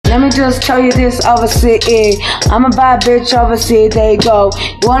Let me just tell you this, obviously, I'm a bad bitch, obviously, there you go.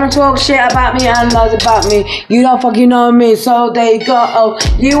 You wanna talk shit about me and lies about me, you don't fucking know me, so there you go. Oh,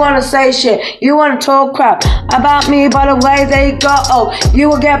 you wanna say shit, you wanna talk crap about me, by the way, there you go. Oh, you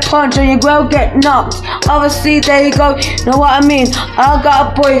will get punched and you will get knocked, obviously, there you go. You know what I mean? I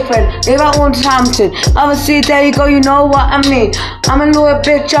got a boyfriend, live at Wolverhampton, obviously, there you go, you know what I mean? I'm a little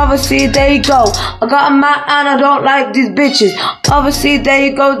bitch, obviously, there you go. I got a man and I don't like these bitches, obviously, there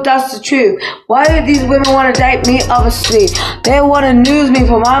you go, that's the truth. Why do these women want to date me? Obviously, they want to use me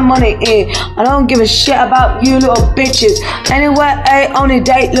for my money, I don't give a shit about you little bitches. Anyway, I only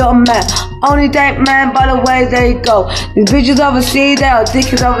date little men, only date men, by the way, there you go. These bitches, obviously, they are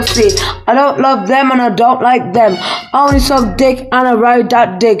dickheads, obviously. I don't love them and I don't like them. I only suck dick and I ride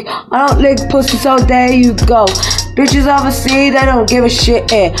that dick. I don't lick pussy, so there you go. Bitches, obviously, they don't give a shit,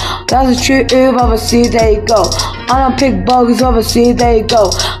 That's the truth, obviously, there you go. I don't pick bogeys, obviously, there you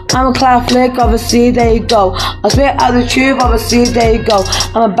go. I'm a Catholic, obviously, there you go. I spit out the truth, obviously, there you go.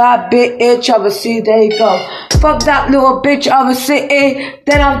 I'm a bad bitch, obviously, there you go. Fuck that little bitch, obviously,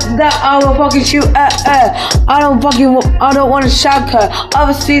 Then after that, I will fucking shoot at her. I don't want to shag her.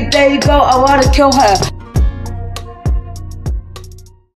 Obviously, there you go, I want to kill her.